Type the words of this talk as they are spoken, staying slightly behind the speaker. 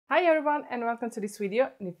Hi everyone and welcome to this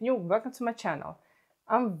video, and if you're new, welcome to my channel.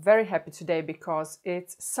 I'm very happy today because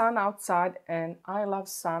it's sun outside and I love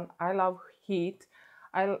sun, I love heat.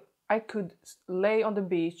 I could lay on the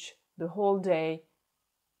beach the whole day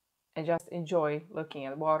and just enjoy looking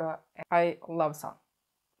at water. I love sun,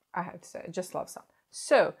 I have to say, I just love sun.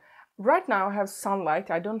 So right now I have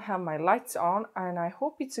sunlight, I don't have my lights on and I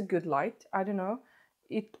hope it's a good light. I don't know,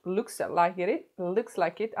 it looks like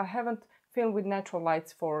it. I haven't filmed with natural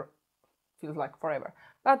lights for feels like forever,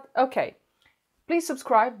 but okay. Please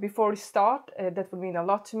subscribe before we start, that would mean a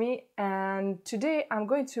lot to me. And today I'm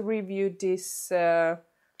going to review this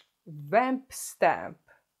VAMP stamp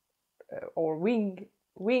or wing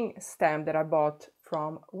stamp that I bought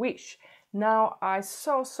from Wish. Now I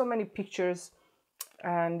saw so many pictures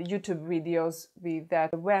and YouTube videos with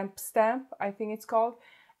that VAMP stamp, I think it's called,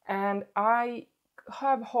 and I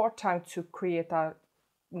have a hard time to create a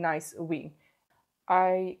nice wing.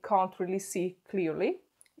 I can't really see clearly.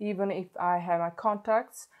 Even if I have my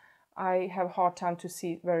contacts, I have a hard time to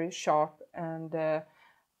see very sharp, and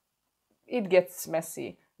it gets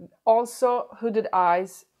messy. Also, hooded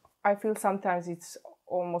eyes, I feel sometimes it's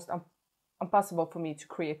almost impossible for me to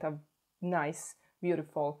create a nice,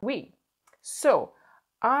 beautiful wing. So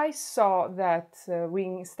I saw that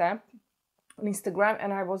wing stamp on Instagram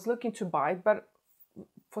and I was looking to buy it, but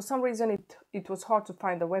for some reason it was hard to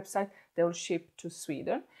find the website that will ship to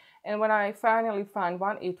Sweden. And when I finally found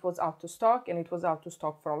one, it was out of stock, and it was out of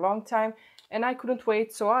stock for a long time and I couldn't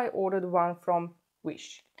wait, so I ordered one from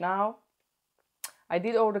Wish. Now I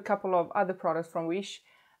did order a couple of other products from Wish,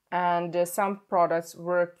 and some products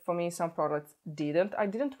worked for me, some products didn't. I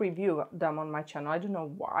didn't review them on my channel. I don't know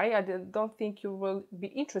why. I don't think you will be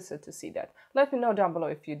interested to see that. Let me know down below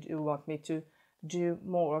if you do want me to do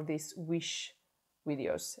more of these Wish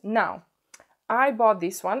videos. Now I bought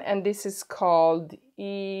this one, and this is called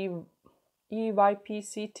EYPCT.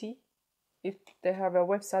 If they have a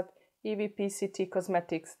website,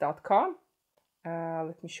 evpctcosmetics.com.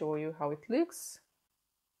 Let me show you how it looks.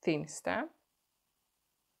 Thin stamp,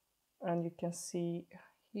 and you can see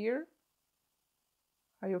here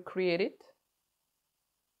how you create it.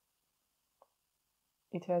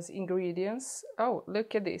 It has ingredients. Oh,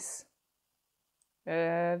 look at this.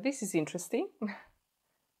 This is interesting.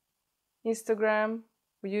 Instagram,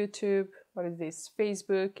 YouTube, what is this?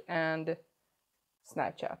 Facebook and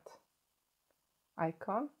Snapchat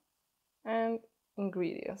icon and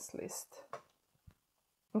ingredients list.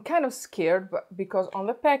 I'm kind of scared because on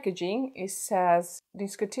the packaging it says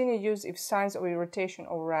discontinue use if signs of irritation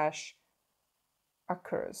or rash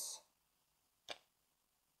occurs.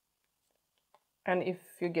 And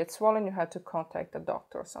if you get swollen, you have to contact a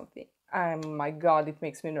doctor or something. My God, it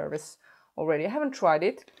makes me nervous already. I haven't tried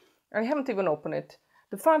it. I haven't even opened it.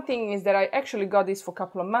 The fun thing is that I actually got this for a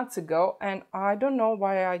couple of months ago, and I don't know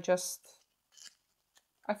why I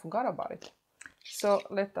forgot about it. So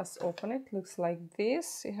let us open it. Looks like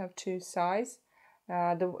this. You have two sides.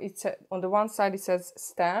 On the one side it says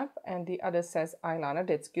stamp and the other says eyeliner.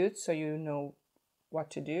 That's good, so you know what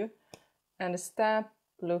to do. And the stamp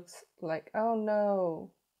looks like, oh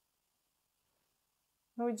no.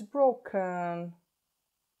 No, it's broken.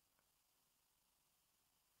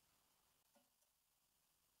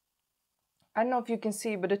 I don't know if you can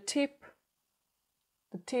see, but the tip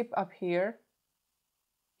up here,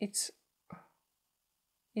 it's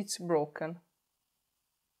broken.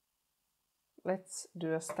 Let's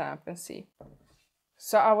do a stamp and see.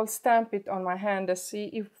 So I will stamp it on my hand and see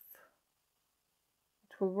if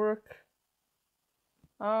it will work.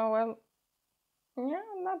 Oh well, yeah,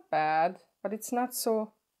 not bad, but it's not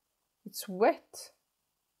so, it's wet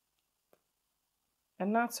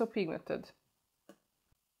and not so pigmented.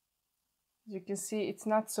 As you can see, it's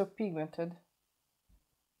not so pigmented.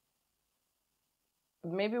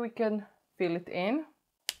 But maybe we can fill it in.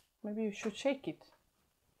 Maybe you should shake it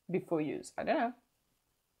before use. I don't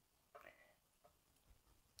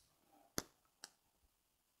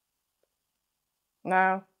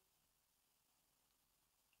know.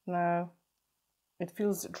 No, it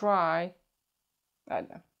feels dry. I don't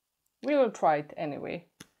know. We will try it anyway.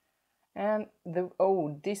 And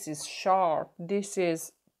oh, this is sharp. This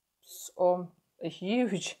is a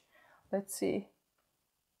huge. Let's see.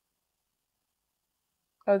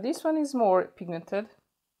 Oh, this one is more pigmented.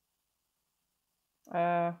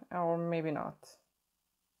 Or maybe not.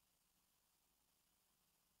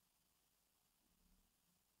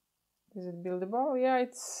 Is it buildable? Yeah,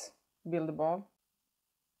 it's buildable.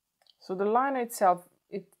 So the line itself,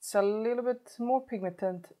 it's a little bit more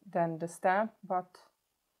pigmented than the stamp, but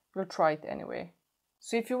we'll try it anyway.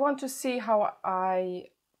 So if you want to see how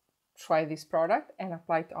I try this product and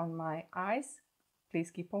apply it on my eyes.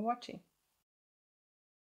 Please keep on watching.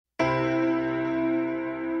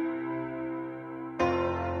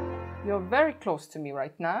 You're very close to me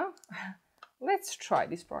right now. Let's try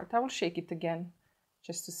this product. I will shake it again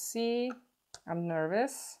just to see. I'm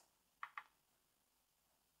nervous.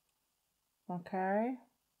 Okay.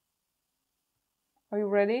 Are you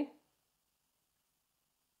ready?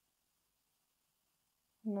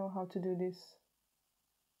 Know how to do this.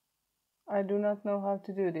 I do not know how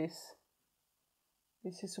to do this.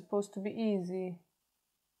 This is supposed to be easy.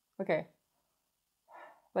 Okay.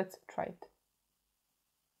 Let's try it.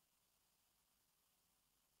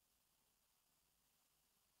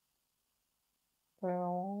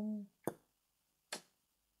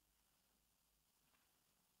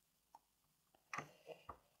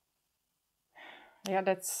 Yeah,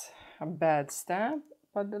 that's a bad stamp,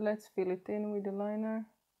 but let's fill it in with the liner.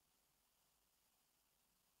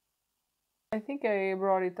 I think I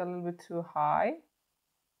brought it a little bit too high.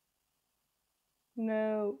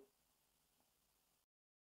 No.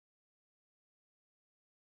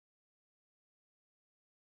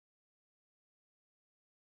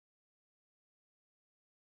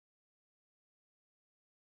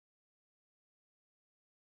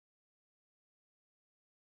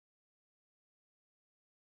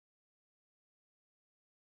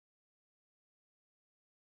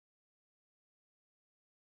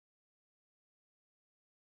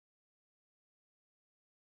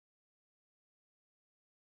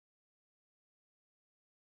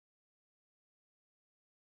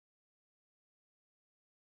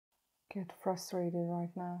 Get frustrated right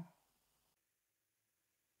now.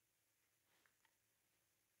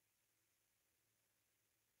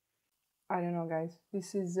 I don't know, guys.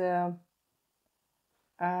 This is a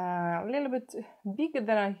little bit bigger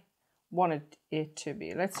than I wanted it to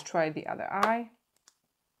be. Let's try the other eye.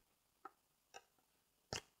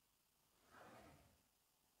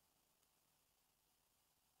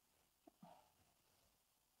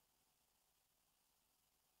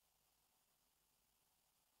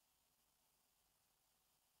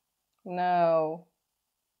 No.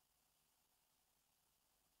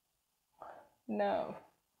 No.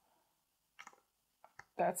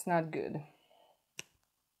 That's not good.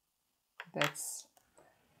 That's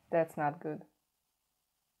not good.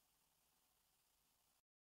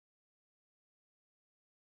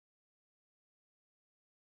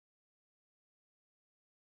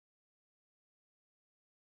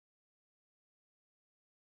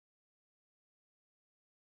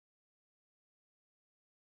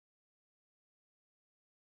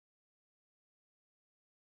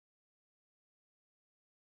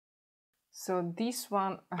 So this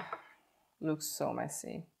one looks so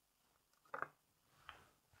messy.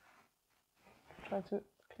 Try to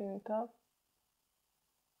clean it up.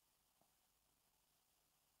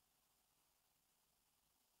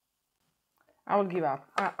 I will give up.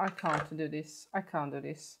 I can't do this. I can't do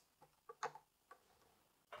this.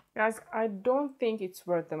 Guys, I don't think it's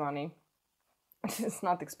worth the money. It's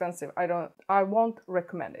not expensive. I won't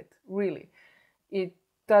recommend it, really. It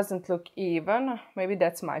doesn't look even. Maybe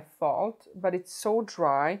that's my fault, but it's so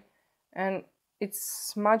dry and it's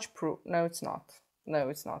smudge proof. No, it's not. No,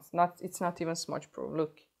 it's not. It's not even smudge proof.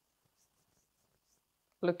 Look.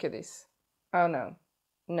 Look at this. Oh no.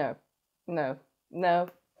 No. No. No.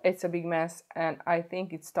 It's a big mess and I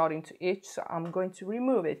think it's starting to itch, so I'm going to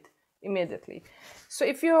remove it immediately. So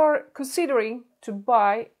if you're considering to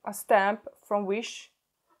buy a stamp from Wish,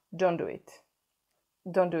 don't do it.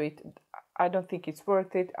 Don't do it. I don't think it's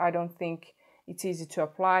worth it. I don't think it's easy to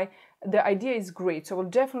apply. The idea is great, so I will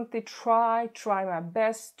definitely try my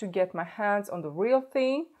best to get my hands on the real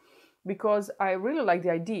thing, because I really like the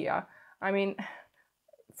idea. I mean,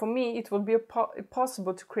 for me it will be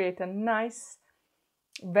possible to create a nice,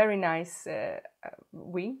 very nice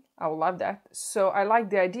wing. I will love that. So I like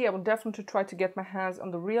the idea. I will definitely try to get my hands on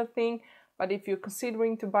the real thing, but if you're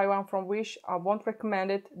considering to buy one from Wish, I won't recommend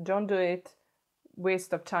it. Don't do it.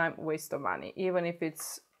 Waste of time, waste of money. Even if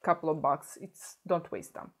it's a couple of bucks, don't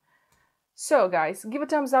waste them. So guys, give a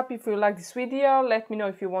thumbs up if you like this video. Let me know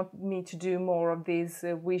if you want me to do more of these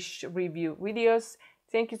Wish review videos.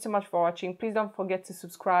 Thank you so much for watching. Please don't forget to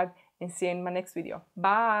subscribe and see you in my next video.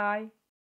 Bye!